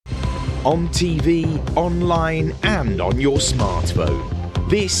on TV, online, and on your smartphone.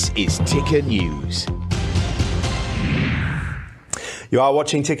 This is Ticker News. You are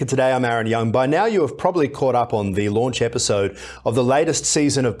watching Ticker Today. I'm Aaron Young. By now, you have probably caught up on the launch episode of the latest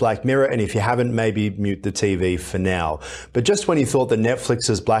season of Black Mirror, and if you haven't, maybe mute the TV for now. But just when you thought that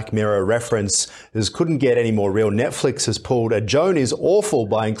Netflix's Black Mirror references couldn't get any more real, Netflix has pulled a Joan is awful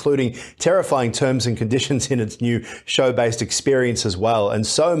by including terrifying terms and conditions in its new show-based experience as well. And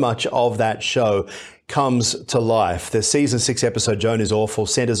so much of that show comes to life. The season 6 episode Joan is Awful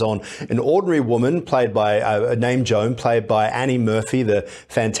centers on an ordinary woman played by named Joan, played by Annie Murphy, the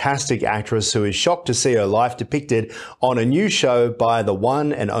fantastic actress who is shocked to see her life depicted on a new show by the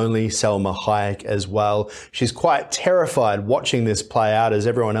one and only Salma Hayek as well. She's quite terrified watching this play out, as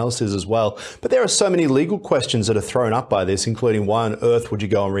everyone else is as well. But there are so many legal questions that are thrown up by this, including why on earth would you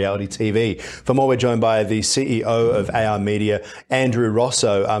go on reality TV? For more, we're joined by the CEO of AR Media, Andrew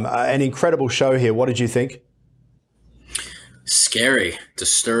Rosso. An incredible show here. What did you think? Scary,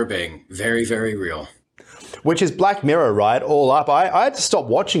 disturbing, very, very real. Which is Black Mirror, right? All up. I had to stop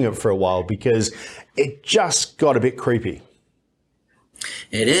watching it for a while because it just got a bit creepy.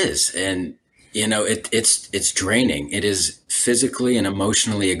 It is. And, you know, it's draining. It is physically and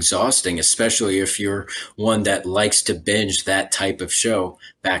emotionally exhausting, especially if you're one that likes to binge that type of show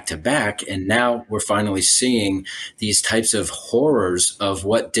back to back. And now we're finally seeing these types of horrors of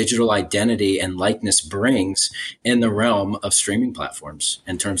what digital identity and likeness brings in the realm of streaming platforms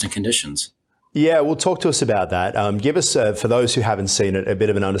and terms and conditions. Yeah, well, talk to us about that. Give us, for those who haven't seen it, a bit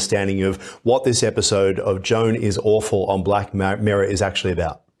of an understanding of what this episode of Joan is Awful on Black Mirror is actually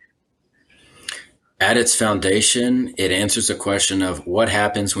about. At its foundation, it answers the question of what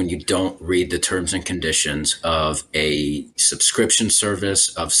happens when you don't read the terms and conditions of a subscription service,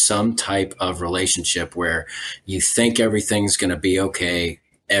 of some type of relationship where you think everything's going to be okay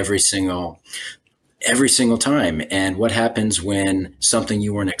every single time. And what happens when something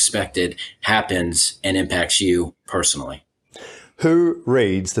you weren't expected happens and impacts you personally? Who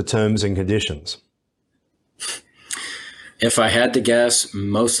reads the terms and conditions? If I had to guess,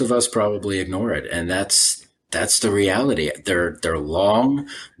 most of us probably ignore it. And that's the reality. They're long,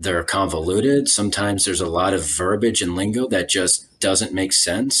 they're convoluted. Sometimes there's a lot of verbiage and lingo that just doesn't make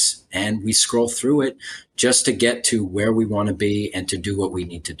sense. And we scroll through it just to get to where we want to be and to do what we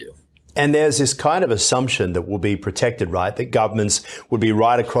need to do. And there's this kind of assumption that we'll be protected, right? That governments would be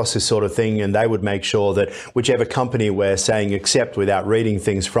right across this sort of thing, and they would make sure that whichever company we're saying accept without reading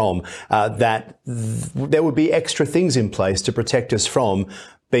things from, that there would be extra things in place to protect us from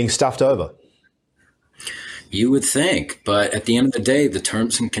being stuffed over. You would think, but at the end of the day, the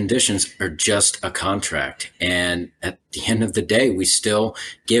terms and conditions are just a contract. And at the end of the day, we still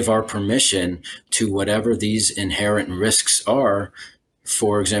give our permission to whatever these inherent risks are.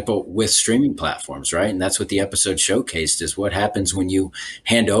 For example, with streaming platforms, right? And that's what the episode showcased, is what happens when you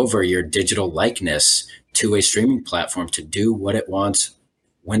hand over your digital likeness to a streaming platform to do what it wants,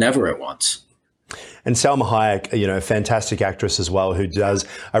 whenever it wants. And Salma Hayek, you know, a fantastic actress as well, who does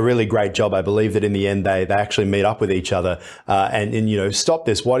a really great job. I believe that in the end, they actually meet up with each other and, you know, stop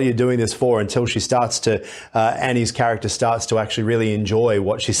this. What are you doing this for? Until she starts to, Annie's character starts to actually really enjoy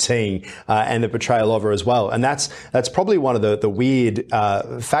what she's seeing and the portrayal of her as well. And that's probably one of the weird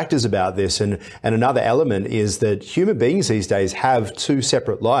factors about this. And another element is that human beings these days have two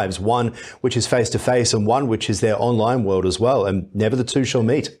separate lives, one which is face to face and one which is their online world as well. And never the two shall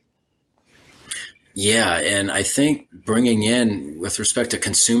meet. Yeah, and I think bringing in, with respect to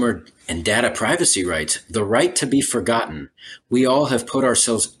consumer and data privacy rights, the right to be forgotten. We all have put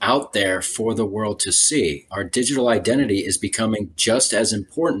ourselves out there for the world to see. Our digital identity is becoming just as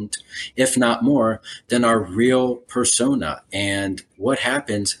important, if not more, than our real persona. And what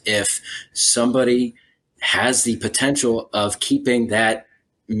happens if somebody has the potential of keeping that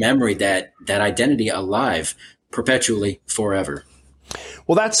memory, that identity alive perpetually forever?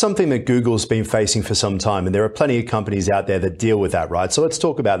 Well, that's something that Google's been facing for some time, and there are plenty of companies out there that deal with that, right? So let's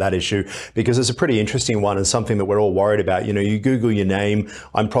talk about that issue, because it's a pretty interesting one and something that we're all worried about. You know, you Google your name,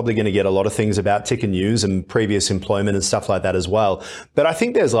 I'm probably going to get a lot of things about Ticker News and previous employment and stuff like that as well. But I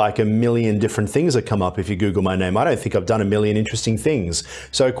think there's like a million different things that come up if you Google my name. I don't think I've done a million interesting things.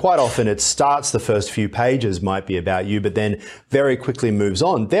 So quite often it starts, the first few pages might be about you, but then very quickly moves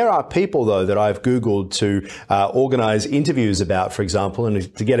on. There are people, though, that I've Googled to organize interviews about, for example, and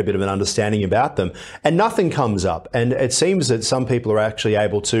to get a bit of an understanding about them, and nothing comes up. And it seems that some people are actually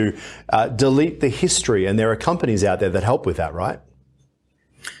able to delete the history, and there are companies out there that help with that, right?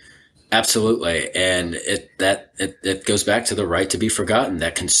 Absolutely. And it goes back to the right to be forgotten,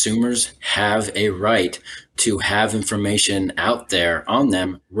 that consumers have a right to have information out there on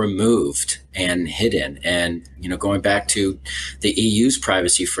them removed and hidden. And, going back to the EU's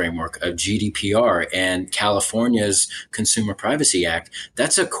privacy framework of GDPR and California's Consumer Privacy Act,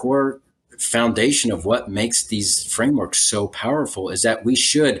 that's a core foundation of what makes these frameworks so powerful, is that we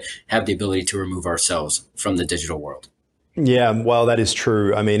should have the ability to remove ourselves from the digital world. Yeah, well, that is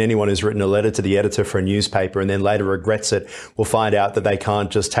true. I mean, anyone who's written a letter to the editor for a newspaper and then later regrets it will find out that they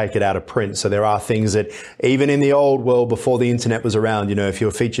can't just take it out of print. So there are things that even in the old world, before the internet was around, if you're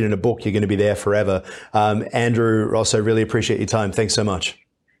featured in a book, you're going to be there forever. Andrew, Rosso, really appreciate your time. Thanks so much.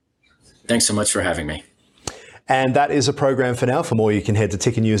 Thanks so much for having me. And that is a program for now. For more, you can head to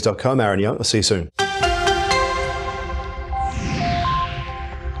tickernews.com. Aaron Young, I'll see you soon.